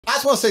I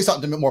just want to say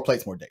something to More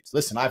Plates, More Dates.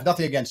 Listen, I have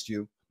nothing against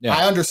you. Yeah.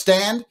 I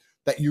understand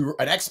that you're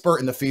an expert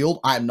in the field.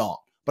 I'm not.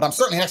 But I'm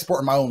certainly an expert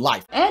in my own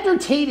life. Andrew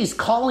Tate is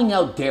calling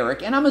out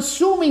Derek, and I'm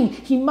assuming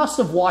he must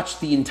have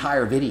watched the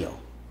entire video.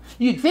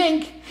 You'd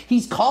think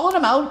he's calling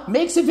him out,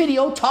 makes a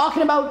video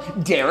talking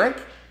about Derek,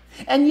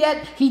 and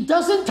yet he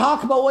doesn't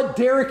talk about what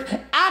Derek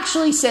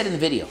actually said in the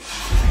video.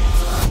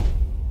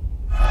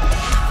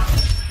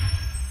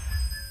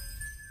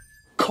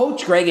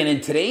 Coach Greg, and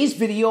in today's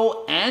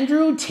video,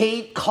 Andrew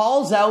Tate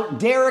calls out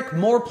Derek,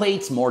 More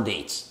Plates, More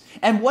Dates.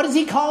 And what is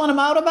he calling him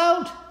out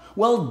about?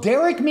 Well,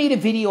 Derek made a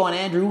video on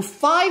Andrew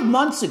 5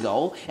 months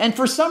ago, and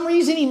for some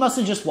reason he must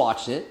have just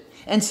watched it,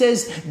 and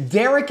says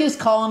Derek is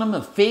calling him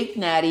a fake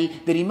natty,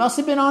 that he must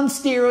have been on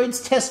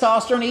steroids,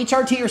 testosterone,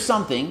 HRT or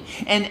something,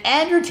 and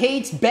Andrew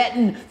Tate's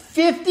betting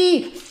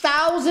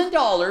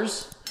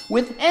 $50,000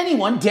 with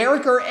anyone,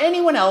 Derek or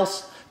anyone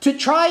else, to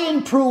try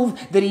and prove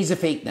that he's a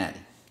fake natty.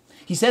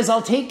 He says,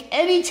 I'll take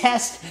any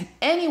test,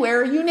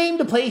 anywhere, you name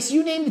the place,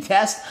 you name the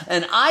test,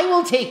 and I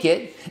will take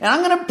it, and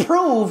I'm going to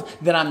prove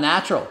that I'm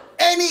natural.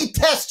 Any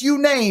test you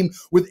name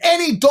with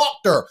any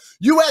doctor,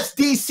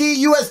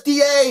 USDC,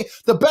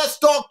 USDA, the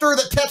best doctor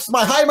that tests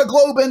my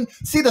hemoglobin,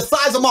 see the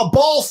size of my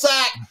ball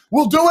sack,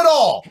 we'll do it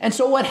all. And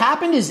so what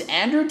happened is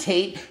Andrew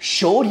Tate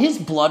showed his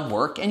blood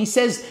work and he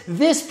says,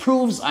 this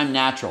proves I'm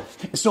natural.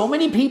 So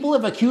many people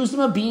have accused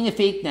him of being a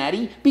fake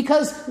natty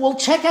because, well,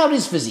 check out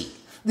his physique.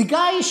 The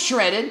guy is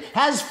shredded,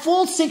 has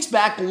full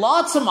six-pack,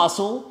 lots of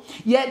muscle,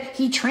 yet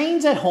he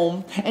trains at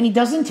home and he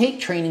doesn't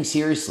take training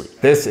seriously.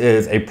 This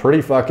is a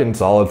pretty fucking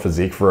solid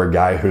physique for a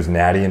guy who's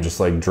natty and just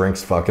like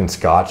drinks fucking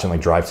scotch and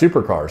like drives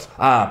supercars.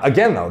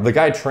 Again though, the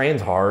guy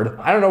trains hard.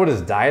 I don't know what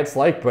his diet's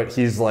like, but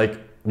he's like,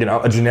 you know,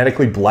 a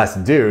genetically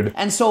blessed dude.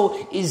 And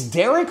so is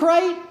Derek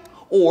right?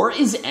 Or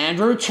is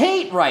Andrew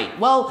Tate right?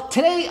 Well,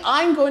 today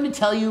I'm going to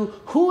tell you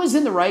who is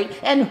in the right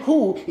and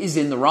who is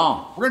in the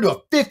wrong. We're going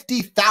to do a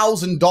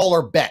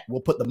 $50,000 bet. We'll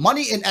put the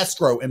money in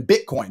escrow in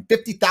Bitcoin,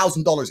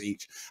 $50,000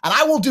 each. And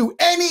I will do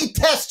any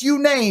test you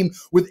name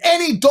with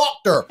any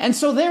doctor. And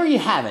so there you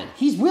have it.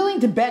 He's willing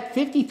to bet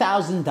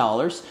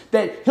 $50,000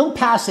 that he'll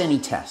pass any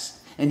test.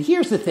 And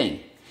here's the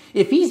thing.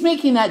 If he's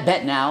making that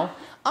bet now,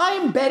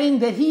 I'm betting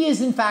that he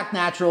is in fact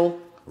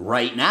natural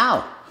right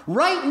now.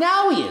 Right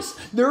now he is.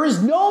 There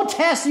is no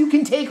test you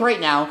can take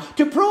right now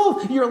to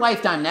prove you're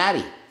lifetime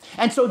natty.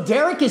 And so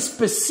Derek is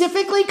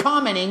specifically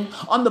commenting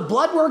on the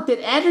blood work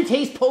that Andrew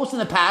Tate's posted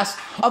in the past,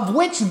 of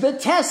which the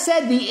test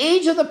said the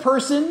age of the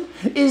person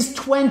is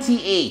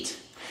 28.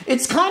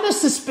 It's kind of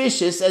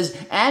suspicious as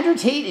Andrew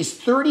Tate is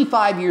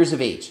 35 years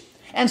of age.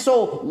 And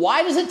so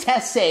why does a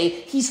test say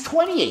he's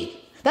 28?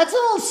 That's a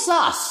little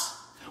sus.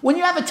 When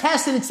you have a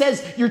test and it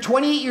says you're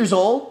 28 years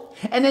old,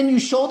 and then you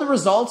show the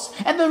results,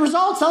 and the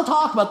results, I'll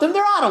talk about them,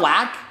 they're out of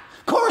whack.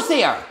 Of course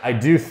they are. I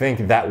do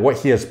think that what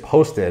he has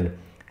posted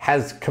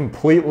has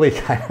completely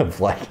kind of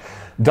like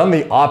done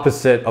the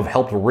opposite of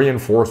helped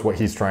reinforce what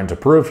he's trying to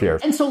prove here.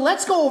 And so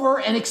let's go over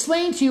and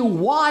explain to you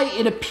why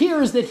it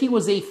appears that he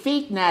was a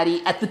fake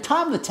natty at the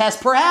time of the test.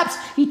 Perhaps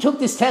he took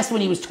this test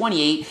when he was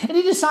 28 and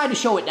he decided to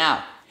show it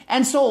now.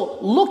 And so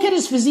look at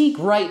his physique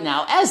right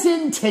now, as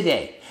in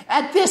today.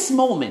 At this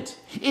moment,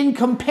 in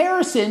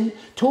comparison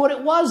to what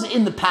it was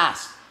in the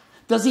past.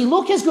 Does he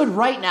look as good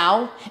right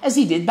now as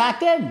he did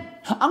back then?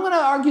 I'm going to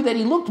argue that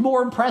he looked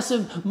more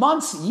impressive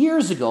months,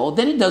 years ago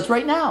than he does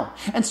right now.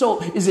 And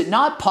so is it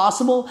not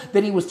possible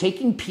that he was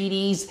taking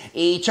PDs,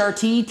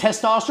 HRT,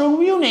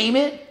 testosterone, you name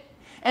it,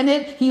 and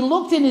that he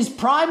looked in his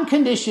prime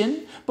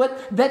condition,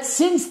 but that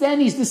since then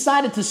he's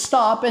decided to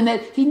stop and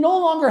that he no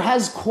longer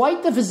has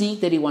quite the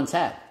physique that he once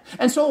had?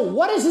 And so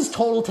what is his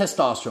total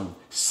testosterone?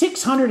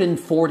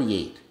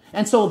 648.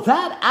 And so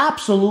that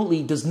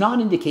absolutely does not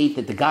indicate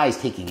that the guy is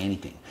taking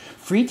anything.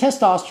 Free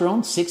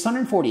testosterone,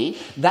 648,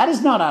 that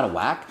is not out of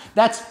whack.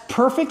 That's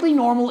perfectly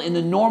normal in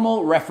the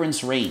normal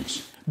reference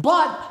range.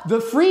 But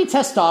the free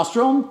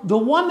testosterone, the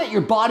one that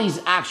your body's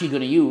actually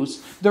going to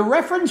use, the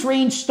reference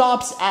range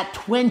stops at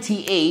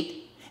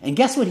 28. And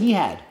guess what he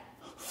had?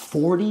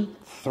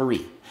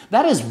 43.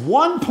 That is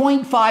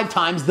 1.5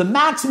 times the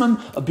maximum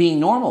of being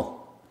normal.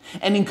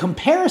 And in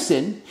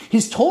comparison,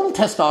 his total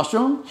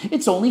testosterone,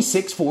 it's only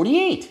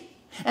 648.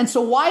 And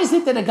so why is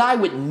it that a guy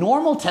with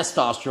normal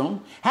testosterone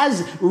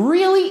has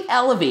really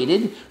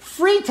elevated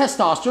free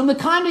testosterone, the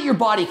kind that your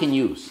body can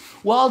use?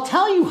 Well, I'll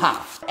tell you how.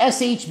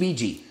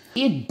 SHBG.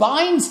 It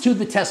binds to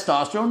the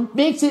testosterone,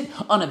 makes it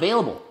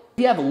unavailable.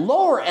 If you have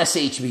lower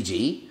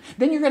SHBG,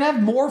 then you're going to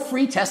have more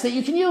free test that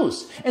you can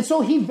use. And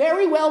so he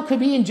very well could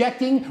be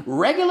injecting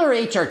regular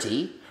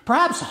HRT,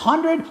 perhaps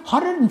 100,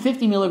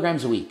 150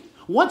 milligrams a week.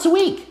 Once a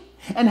week,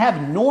 and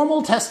have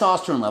normal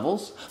testosterone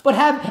levels, but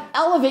have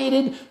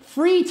elevated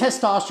free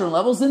testosterone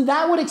levels, then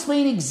that would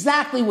explain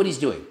exactly what he's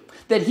doing.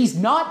 That he's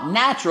not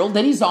natural,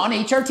 that he's on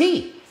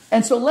HRT.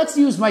 And so let's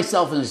use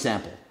myself as an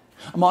example.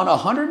 I'm on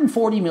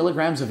 140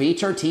 milligrams of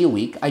HRT a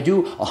week. I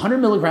do 100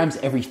 milligrams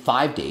every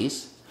 5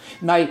 days.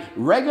 My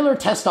regular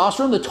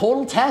testosterone, the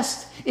total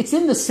test, it's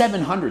in the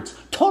 700s.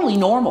 Totally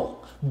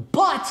normal.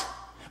 But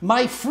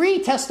My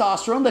free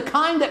testosterone, the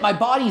kind that my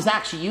body is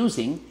actually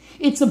using,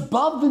 it's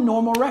above the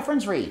normal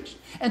reference range.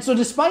 And so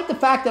despite the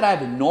fact that I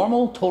have a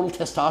normal total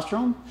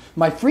testosterone,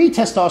 my free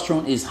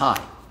testosterone is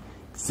high.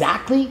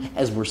 Exactly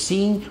as we're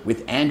seeing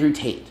with Andrew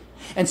Tate.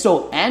 And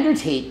so Andrew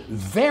Tate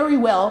very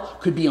well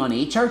could be on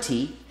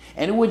HRT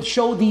and it would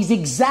show these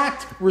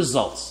exact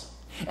results.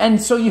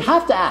 And so you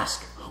have to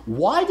ask,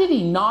 why did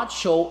he not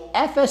show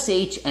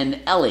FSH and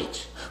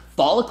LH,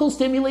 follicle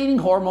stimulating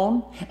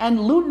hormone and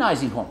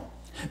luteinizing hormone?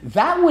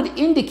 That would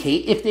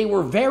indicate, if they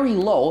were very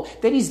low,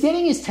 that he's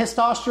getting his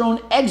testosterone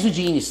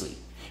exogenously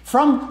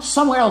from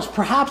somewhere else,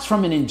 perhaps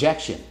from an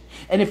injection.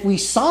 And if we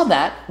saw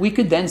that, we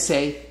could then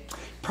say,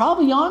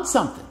 probably on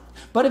something.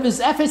 But if his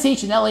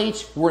FSH and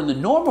LH were in the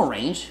normal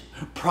range,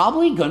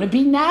 probably going to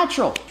be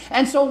natural.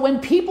 And so when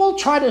people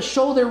try to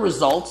show their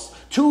results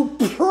to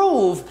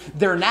prove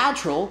they're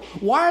natural,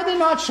 why are they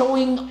not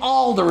showing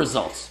all the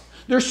results?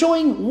 They're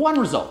showing one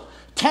result,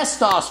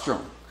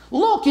 testosterone.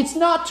 Look, it's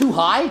not too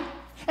high.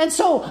 And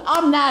so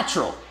I'm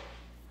natural.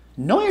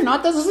 No, you're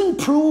not. That doesn't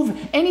prove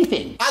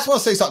anything. I just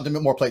want to say something to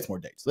more plates, more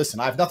dates.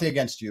 Listen, I have nothing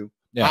against you.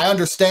 Yeah. I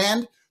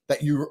understand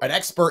that you're an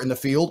expert in the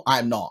field. I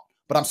am not.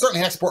 But I'm certainly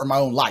an expert in my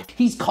own life.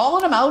 He's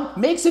calling him out,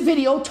 makes a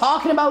video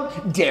talking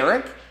about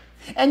Derek,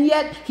 and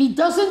yet he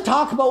doesn't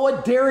talk about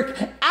what Derek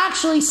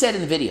actually said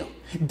in the video.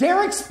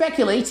 Derek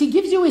speculates, he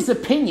gives you his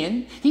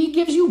opinion, he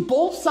gives you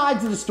both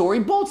sides of the story,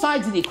 both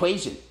sides of the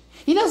equation.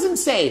 He doesn't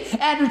say,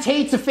 Andrew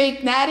Tate's a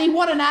fake natty,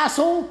 what an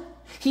asshole.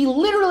 He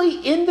literally,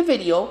 in the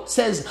video,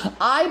 says,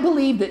 I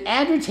believe that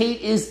Andrew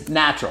Tate is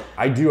natural.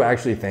 I do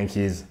actually think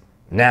he's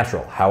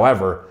natural.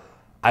 However,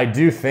 I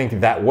do think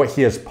that what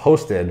he has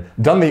posted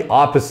done the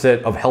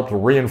opposite of helped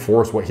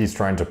reinforce what he's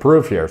trying to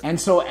prove here. And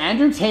so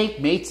Andrew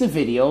Tate makes a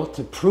video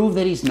to prove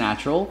that he's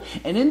natural.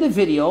 And in the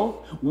video,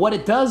 what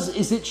it does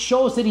is it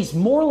shows that he's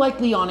more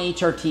likely on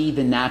HRT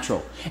than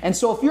natural. And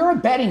so if you're a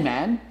betting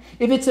man,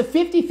 if it's a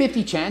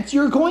 50-50 chance,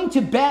 you're going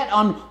to bet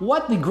on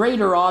what the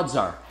greater odds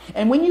are.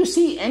 And when you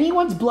see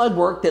anyone's blood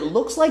work that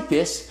looks like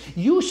this,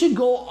 you should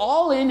go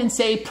all in and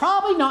say,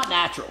 probably not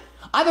natural.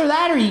 Either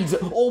that or he's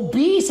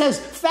obese, has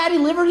fatty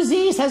liver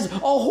disease, has a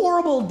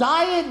horrible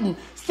diet, and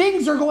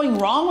things are going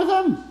wrong with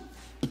him.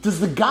 But does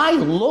the guy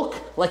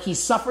look like he's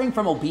suffering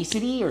from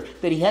obesity or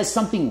that he has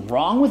something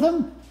wrong with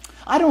him?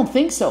 I don't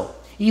think so.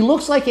 He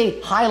looks like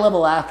a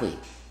high-level athlete.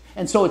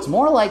 And so it's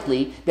more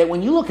likely that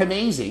when you look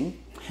amazing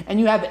and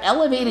you have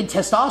elevated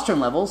testosterone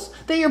levels,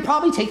 that you're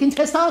probably taking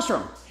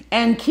testosterone.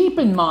 And keep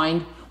in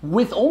mind,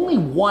 with only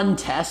one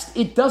test,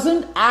 it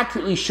doesn't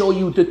accurately show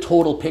you the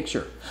total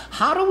picture.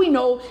 How do we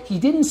know he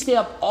didn't stay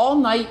up all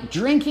night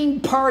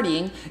drinking,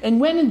 partying, and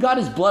went and got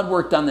his blood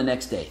work done the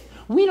next day?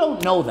 We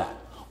don't know that.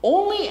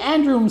 Only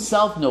Andrew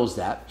himself knows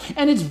that.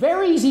 And it's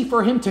very easy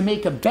for him to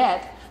make a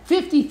bet,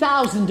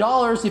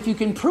 $50,000 if you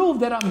can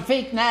prove that I'm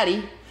fake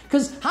natty,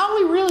 because how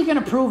are we really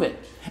going to prove it?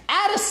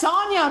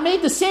 Adesanya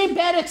made the same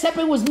bet except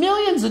it was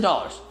millions of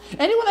dollars.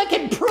 Anyone that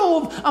can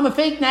prove I'm a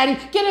fake natty,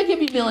 gonna give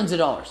you millions of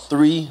dollars.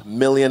 $3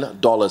 million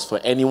for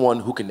anyone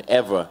who can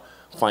ever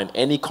find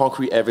any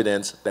concrete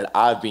evidence that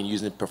I've been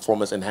using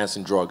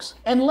performance-enhancing drugs.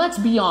 And let's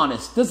be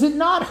honest, does it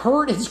not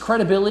hurt his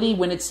credibility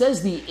when it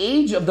says the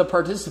age of the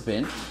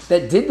participant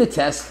that did the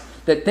test,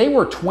 that they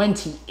were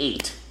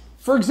 28?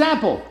 For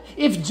example,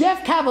 if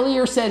Jeff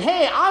Cavalier said,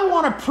 hey, I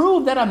want to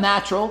prove that I'm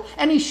natural,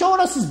 and he showed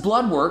us his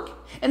blood work,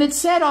 and it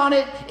said on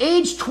it,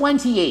 age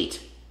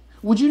 28,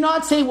 would you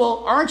not say,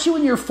 well, aren't you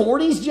in your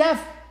 40s,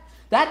 Jeff?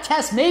 That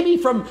test maybe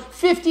from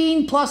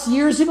 15 plus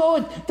years ago,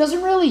 it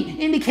doesn't really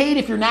indicate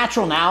if you're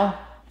natural now.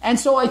 And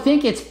so I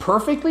think it's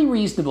perfectly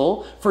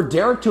reasonable for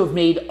Derek to have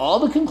made all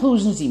the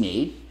conclusions he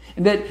made,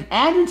 and that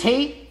Andrew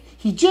Tate,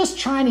 he's just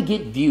trying to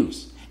get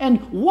views.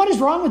 And what is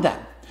wrong with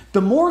that?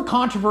 The more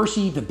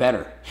controversy, the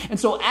better. And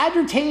so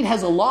Andrew Tate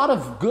has a lot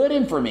of good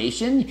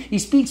information. He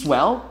speaks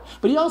well,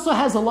 but he also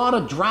has a lot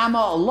of drama,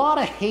 a lot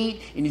of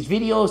hate in his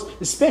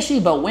videos, especially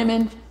about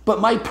women.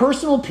 But my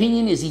personal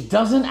opinion is he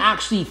doesn't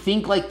actually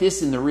think like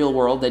this in the real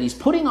world, that he's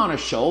putting on a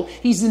show.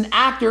 He's an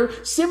actor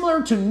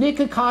similar to Nick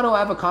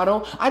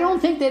Avocado. I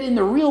don't think that in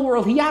the real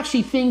world he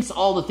actually thinks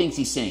all the things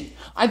he's saying.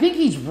 I think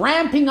he's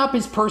ramping up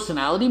his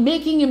personality,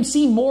 making him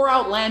seem more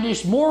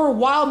outlandish, more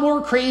wild,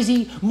 more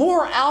crazy,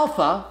 more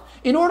alpha,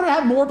 in order to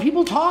have more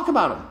people talk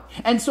about him.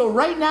 And so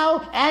right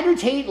now, Andrew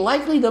Tate,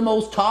 likely the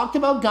most talked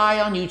about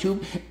guy on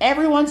YouTube.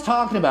 Everyone's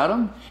talking about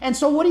him. And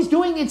so what he's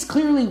doing, it's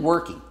clearly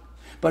working.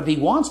 But if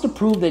he wants to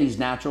prove that he's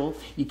natural,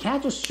 you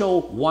can't just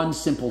show one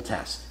simple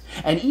test.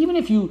 And even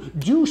if you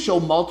do show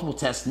multiple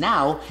tests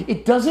now,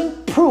 it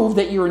doesn't prove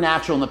that you were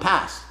natural in the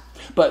past.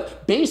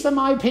 But based on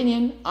my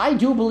opinion, I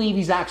do believe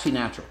he's actually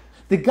natural.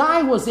 The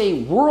guy was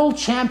a world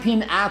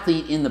champion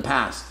athlete in the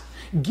past.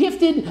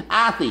 Gifted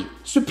athlete,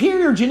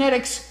 superior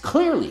genetics,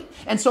 clearly.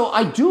 And so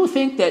I do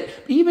think that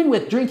even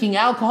with drinking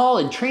alcohol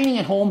and training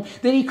at home,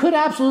 that he could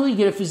absolutely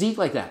get a physique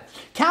like that.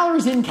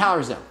 Calories in,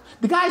 calories out.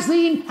 The guy's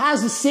lean,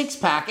 has a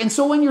six-pack, and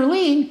so when you're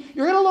lean,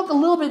 you're going to look a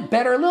little bit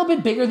better, a little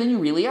bit bigger than you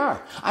really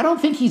are. I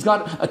don't think he's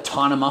got a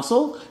ton of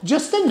muscle,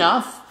 just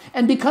enough,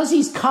 and because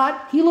he's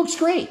cut, he looks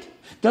great.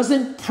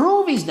 Doesn't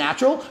prove he's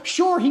natural.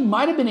 Sure, he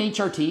might have been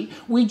HRT.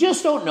 We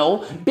just don't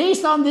know.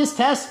 Based on this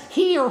test,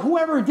 he or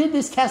whoever did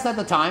this test at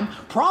the time,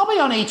 probably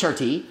on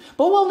HRT,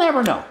 but we'll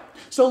never know.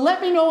 So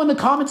let me know in the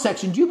comment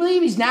section, do you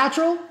believe he's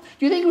natural?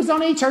 Do you think he was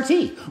on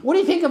HRT? What do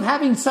you think of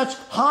having such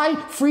high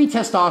free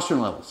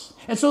testosterone levels?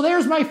 And so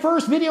there's my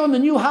first video in the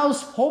new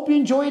house. Hope you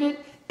enjoyed it.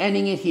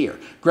 Ending it here.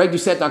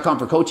 GregDoucette.com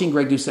for coaching.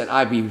 Greg Doucette,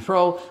 IBB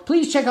Pro.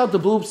 Please check out the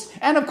bloops.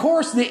 And of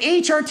course, the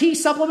HRT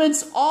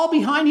supplements all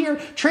behind here.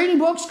 Training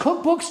books,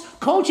 cookbooks,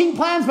 coaching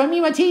plans by me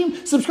and my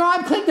team.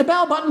 Subscribe, click the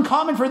bell button,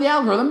 comment for the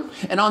algorithm.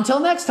 And until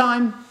next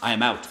time, I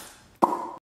am out.